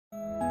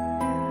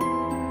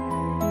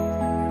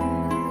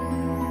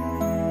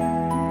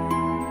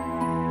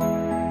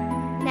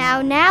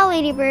Now,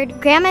 Ladybird,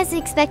 Grandma's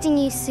expecting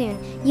you soon.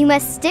 You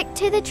must stick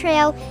to the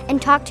trail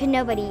and talk to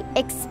nobody,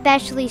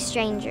 especially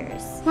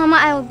strangers. Mama,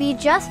 I will be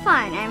just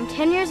fine. I'm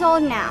 10 years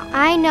old now.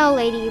 I know,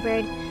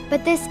 Ladybird,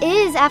 but this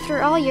is,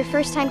 after all, your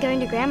first time going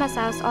to Grandma's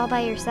house all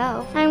by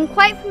yourself. I'm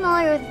quite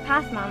familiar with the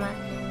path, Mama,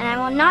 and I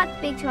will not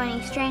speak to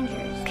any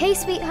strangers. Okay,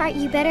 sweetheart,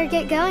 you better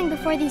get going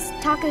before these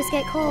tacos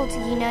get cold.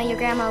 You know your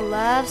grandma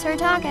loves her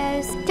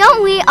tacos.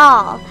 Don't we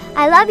all?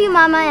 I love you,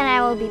 Mama, and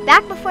I will be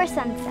back before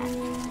sunset.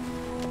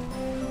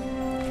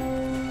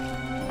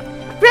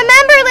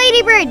 Remember,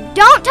 Ladybird,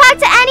 don't talk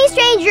to any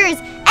strangers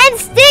and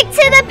stick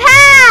to the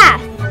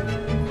path!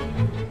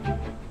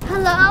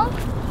 Hello?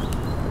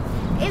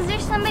 Is there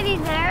somebody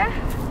there?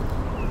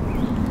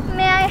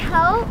 May I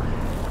help?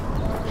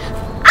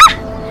 Ah!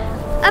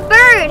 A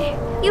bird!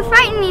 You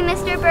frightened me,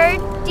 Mr.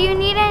 Bird. Do you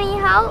need any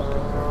help?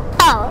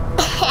 Oh,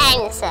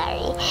 I'm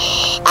sorry.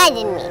 I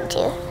didn't mean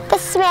to. The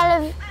smell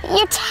of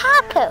your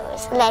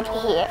tacos led me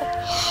here.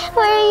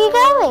 Where are you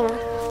going,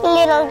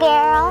 little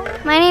girl?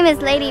 My name is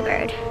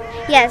Ladybird.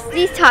 Yes,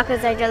 these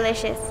tacos are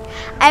delicious.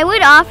 I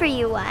would offer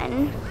you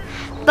one,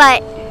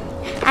 but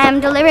I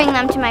am delivering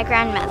them to my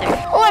grandmother.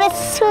 What a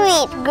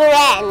sweet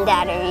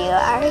granddaughter you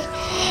are.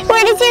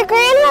 Where does your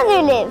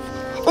grandmother live,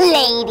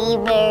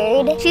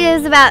 Ladybird? She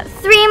lives about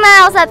 3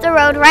 miles up the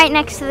road right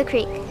next to the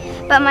creek.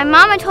 But my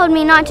mama told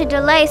me not to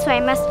delay, so I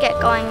must get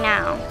going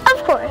now.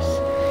 Of course.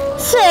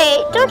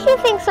 Say, don't you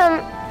think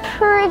some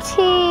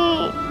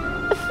pretty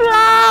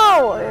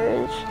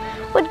flowers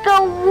would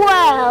go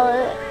well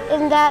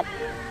in that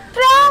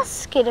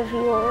basket of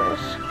yours?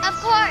 Of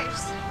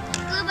course.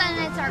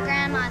 Bluebonnets are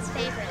Grandma's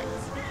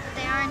favorites.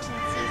 They aren't in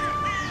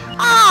season.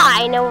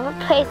 I know of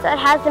a place that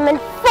has them in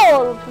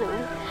full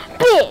bloom.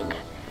 Big,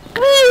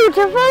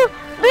 beautiful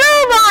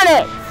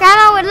bluebonnets.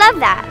 Grandma would love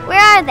that.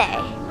 Where are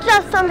they?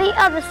 Just on the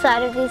other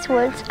side of these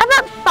woods.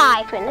 About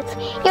 5 minutes.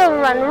 You'll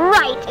run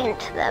right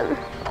into them.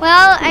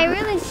 Well, I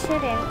really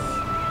shouldn't.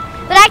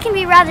 But I can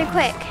be rather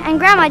quick, and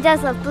Grandma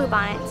does love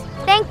bluebonnets.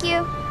 Thank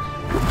you.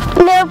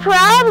 No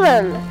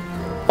problem,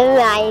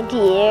 my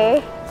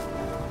dear.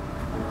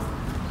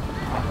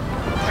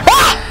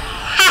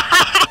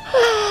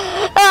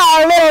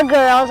 Oh, little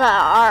girls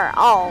are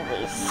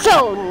always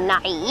so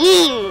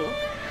naive.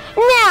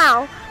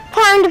 Now,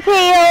 time to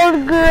pay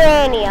old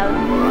Granny a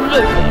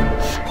visit.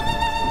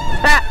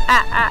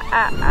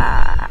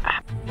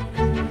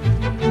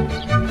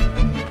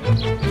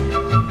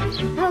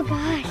 Oh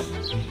gosh,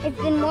 it's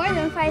been more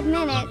than 5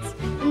 minutes,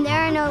 and there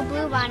are no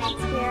bluebonnets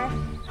here.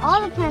 All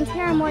the plants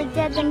here are more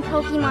dead than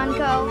Pokemon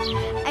Go.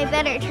 I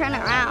better turn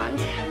around.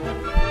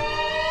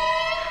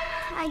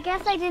 I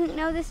guess I didn't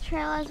know this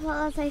trail as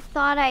well as I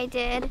thought I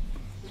did.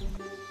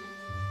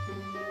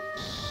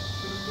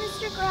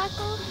 Mr.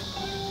 Grackle,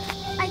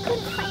 I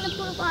couldn't find the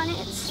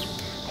bluebonnets.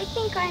 I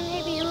think I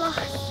may be lost.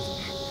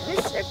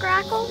 Mr.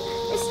 Grackle,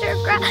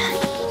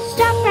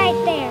 stop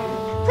right there.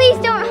 Please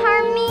don't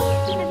harm me.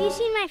 Have you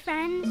seen my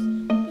friends?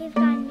 They've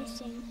gone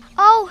missing.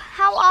 Oh,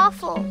 how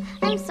awful.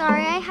 I'm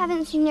sorry, I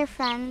haven't seen your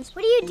friends.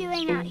 What are you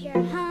doing out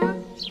here, huh?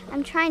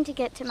 I'm trying to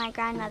get to my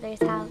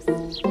grandmother's house.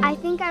 I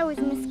think I was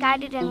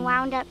misguided and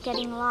wound up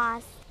getting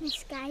lost.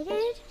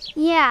 Misguided?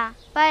 Yeah,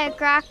 by a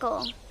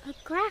grackle. A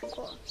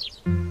grackle?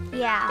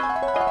 Yeah.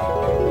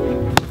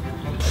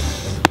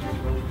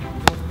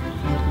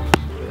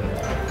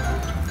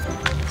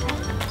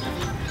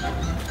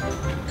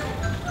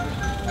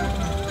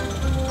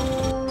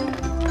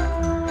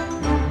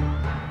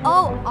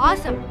 Oh,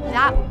 awesome.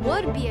 That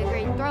would be a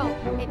great throw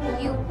if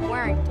you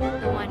weren't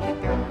the one who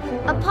threw.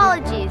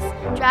 Apologies.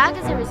 Drag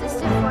is a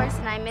resistive force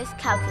and I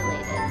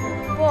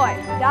miscalculated. Boy,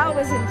 that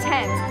was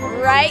intense.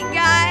 Right,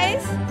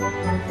 guys?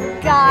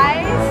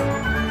 Guys?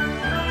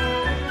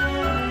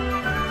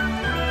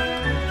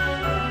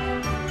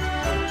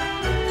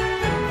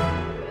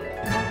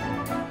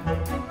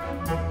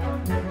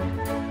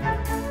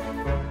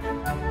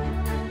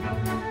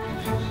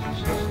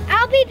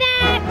 I'll be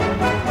back!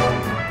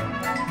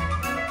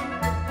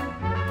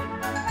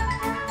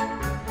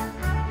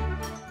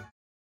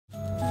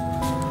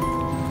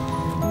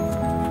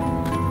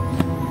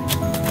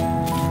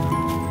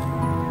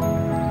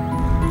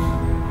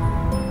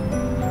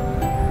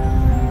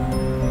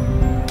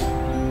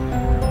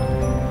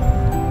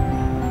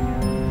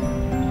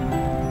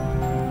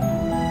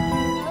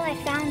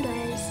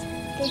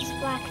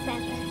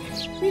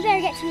 We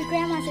better get to your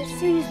grandma's as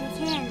soon as we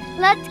can.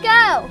 Let's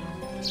go!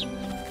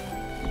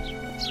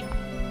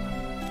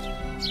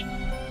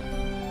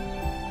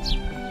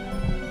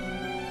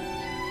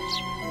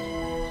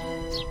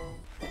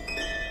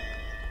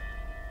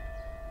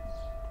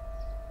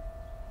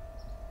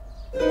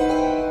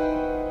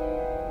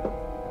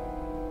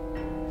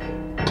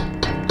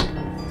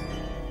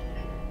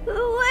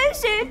 Who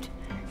is it?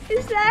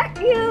 Is that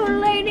you,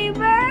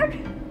 Ladybird?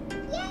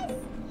 Yes,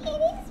 it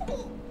is me,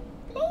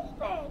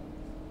 Ladybird.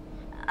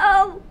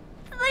 Oh,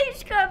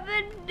 please come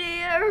in,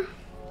 dear.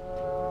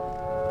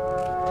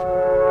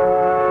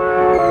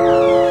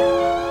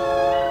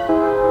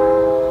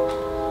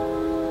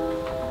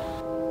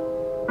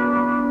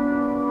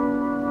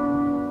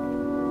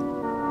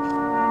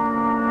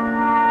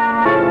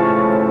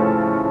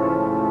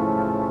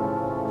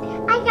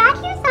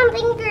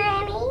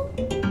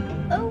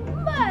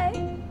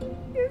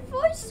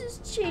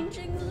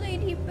 changing,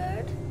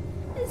 Ladybird?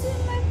 Is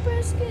it my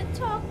brisket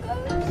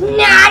tacos?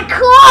 Not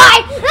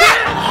quite!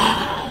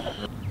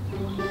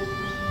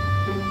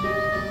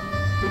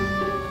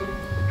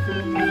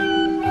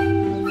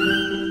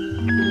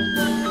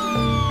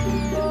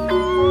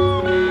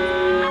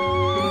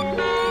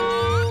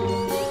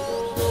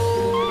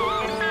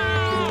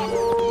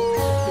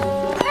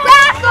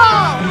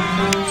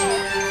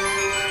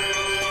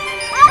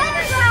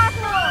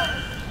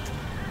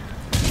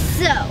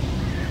 So,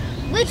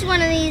 which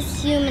one of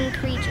these human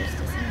creatures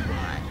does he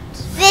want?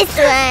 This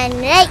one,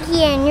 right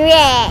here in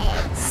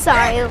red.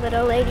 Sorry,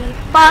 little lady.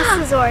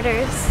 Boss's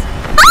orders.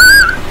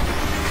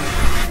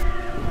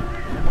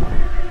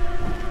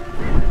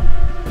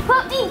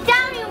 Put me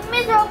down, you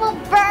miserable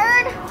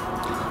bird!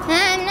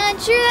 I'm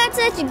not sure that's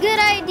such a good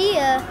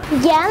idea.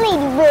 Yeah,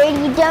 Ladybird,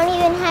 you don't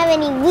even have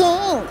any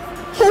wings.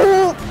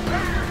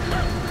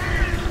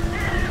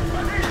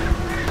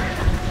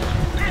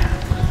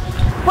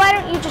 Why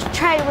don't you just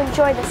try to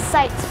enjoy the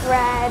sights,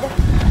 Red?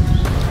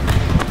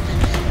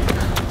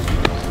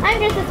 I'm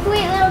just a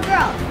sweet little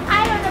girl.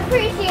 I don't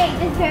appreciate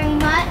this very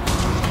much.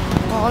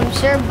 Well, I'm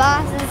sure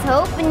Boss is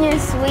hoping you're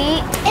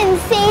sweet.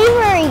 And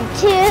savory,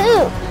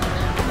 too.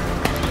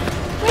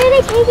 Where are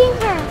they taking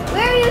her?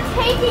 Where are you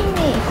taking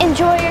me?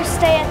 Enjoy your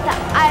stay at the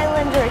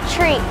island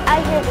retreat. I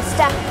hear the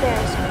staff there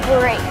is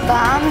great.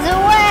 Bombs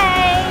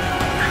away!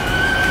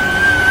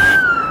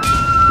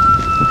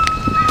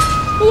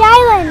 The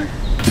island!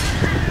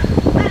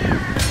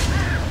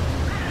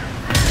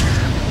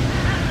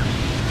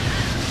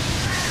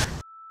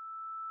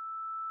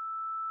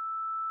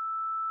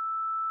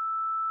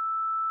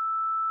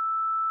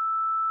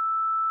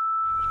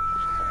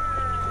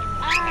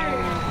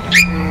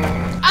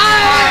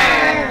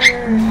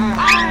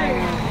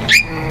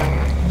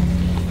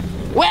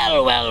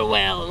 Well, well,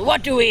 well,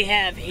 what do we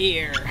have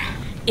here?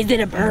 Is it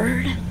a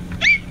bird?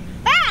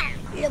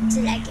 Looks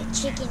like a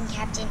chicken,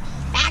 Captain.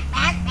 Quack,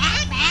 quack,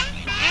 quack, quack,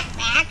 quack,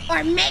 quack.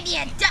 Or maybe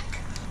a duck.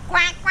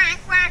 Quack, quack,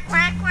 quack,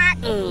 quack, quack.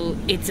 Oh,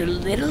 it's a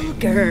little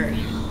girl.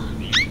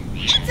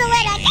 It's a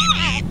little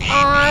duck.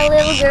 Aw,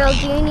 little girl,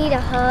 do you need a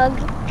hug?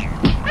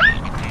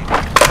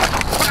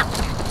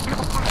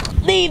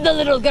 Leave the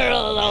little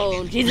girl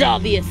alone. She's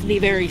obviously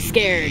very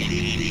scared.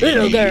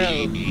 Little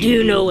girl, do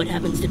you know what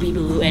happens to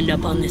people who end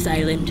up on this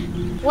island?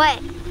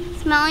 What?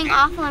 Smelling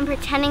awful and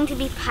pretending to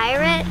be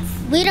pirates?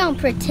 We don't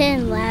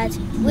pretend, lads.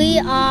 We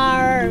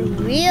are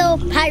real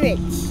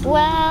pirates.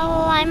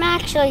 Well, I'm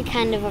actually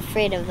kind of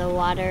afraid of the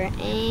water,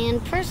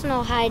 and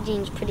personal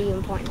hygiene's pretty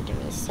important to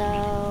me,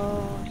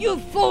 so... You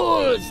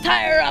fools!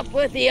 Tie her up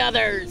with the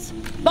others.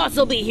 Boss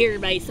will be here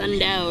by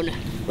sundown.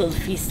 We'll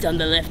feast on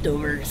the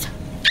leftovers.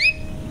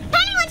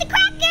 Penny wants a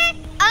cracker!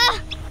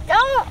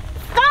 Don't!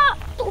 Stop,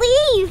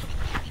 please!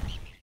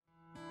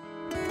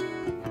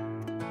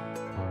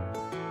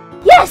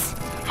 Yes!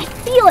 I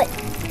feel it!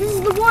 This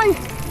is the one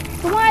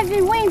I've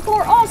been waiting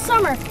for all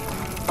summer.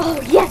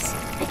 Oh, yes!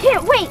 I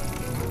can't wait!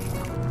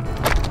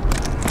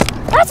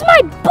 That's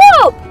my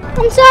boat!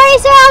 I'm sorry,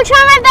 sir. I'll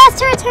try my best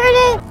to return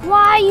it.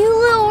 Why, you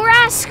little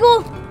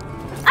rascal!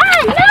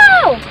 Ah,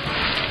 no!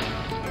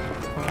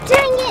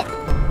 Dang it!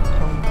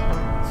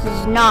 This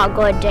is not a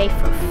good day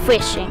for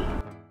fishing.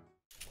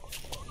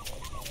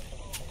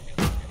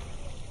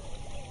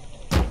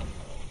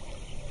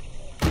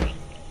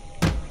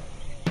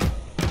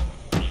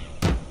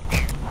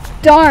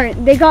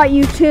 Darn, they got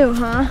you too,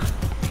 huh?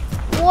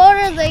 What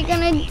are they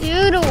gonna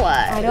do to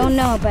us? I don't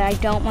know, but I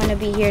don't want to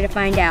be here to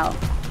find out.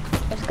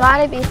 There's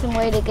gotta be some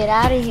way to get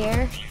out of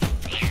here.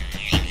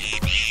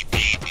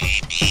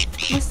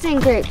 Listen,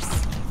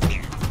 Grapes.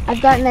 I've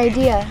got an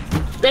idea.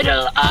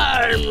 Little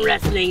arm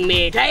wrestling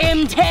mate, I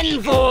am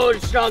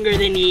tenfold stronger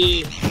than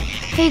ye.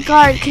 Hey,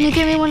 guard, can you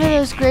get me one of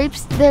those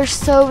grapes? They're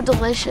so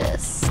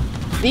delicious.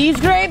 These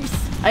grapes?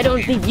 I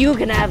don't think you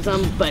can have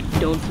some, but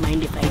don't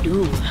mind if I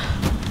do.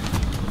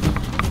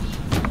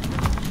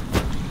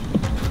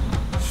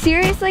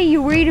 Seriously,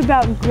 you worried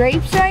about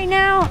grapes right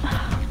now?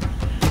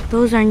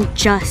 Those aren't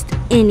just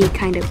any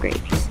kind of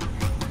grapes.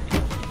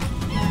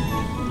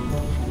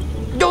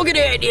 Don't get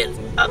any ideas.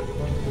 I'm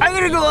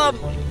gonna go up,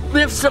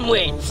 lift some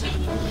weights.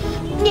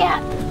 Yeah,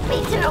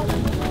 me too.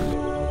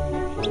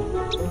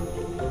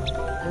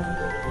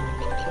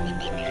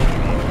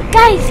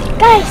 Guys!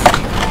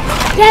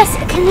 Yes,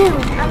 a canoe.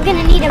 I'm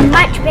gonna need a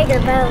much bigger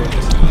boat.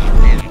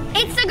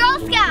 It's the Girl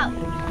Scout!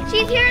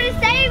 She's here to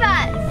save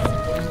us!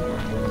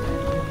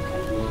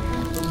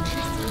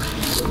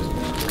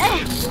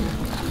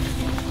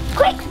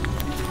 Quick!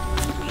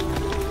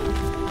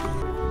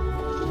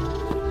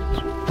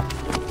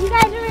 You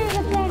guys are ready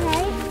to play,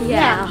 right?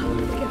 Yeah.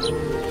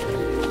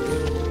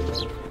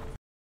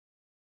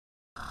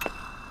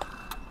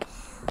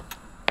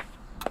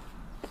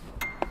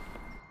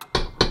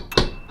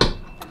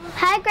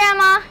 Hi,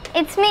 Grandma.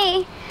 It's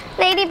me,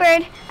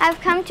 Ladybird.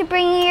 I've come to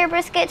bring you your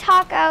brisket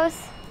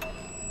tacos.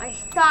 I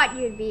thought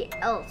you'd be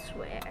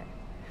elsewhere.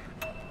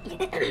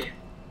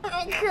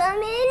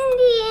 Come in,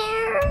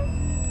 dear.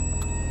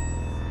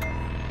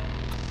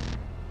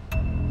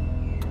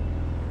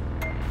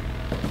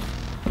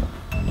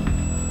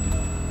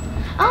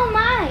 Oh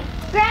my,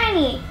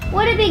 Granny,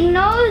 what a big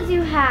nose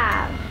you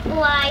have.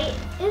 Why,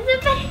 is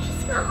it better to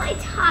smell my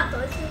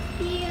tacos with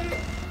here?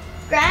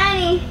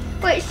 Granny,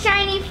 what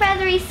shiny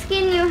feathery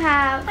skin you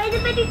have. Why is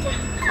it better to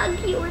hug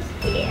you with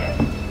here?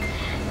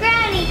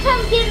 Granny,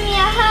 come give me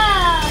a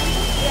hug.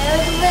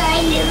 Don't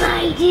mind if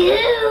I do.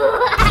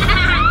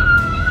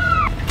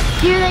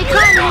 Here they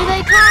come.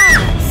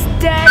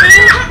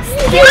 Steady.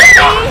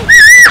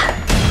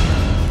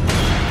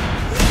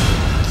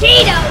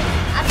 Cheetos,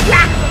 a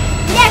grackle,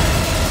 yes.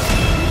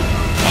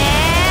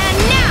 And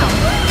now.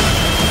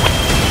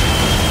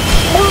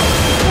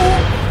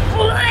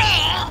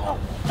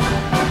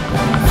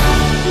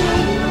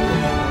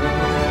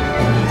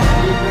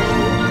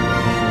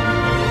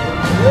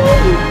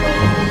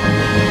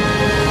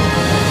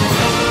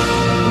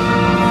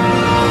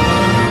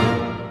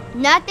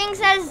 Nothing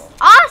says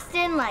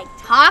Austin like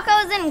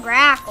tacos and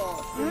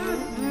grackles.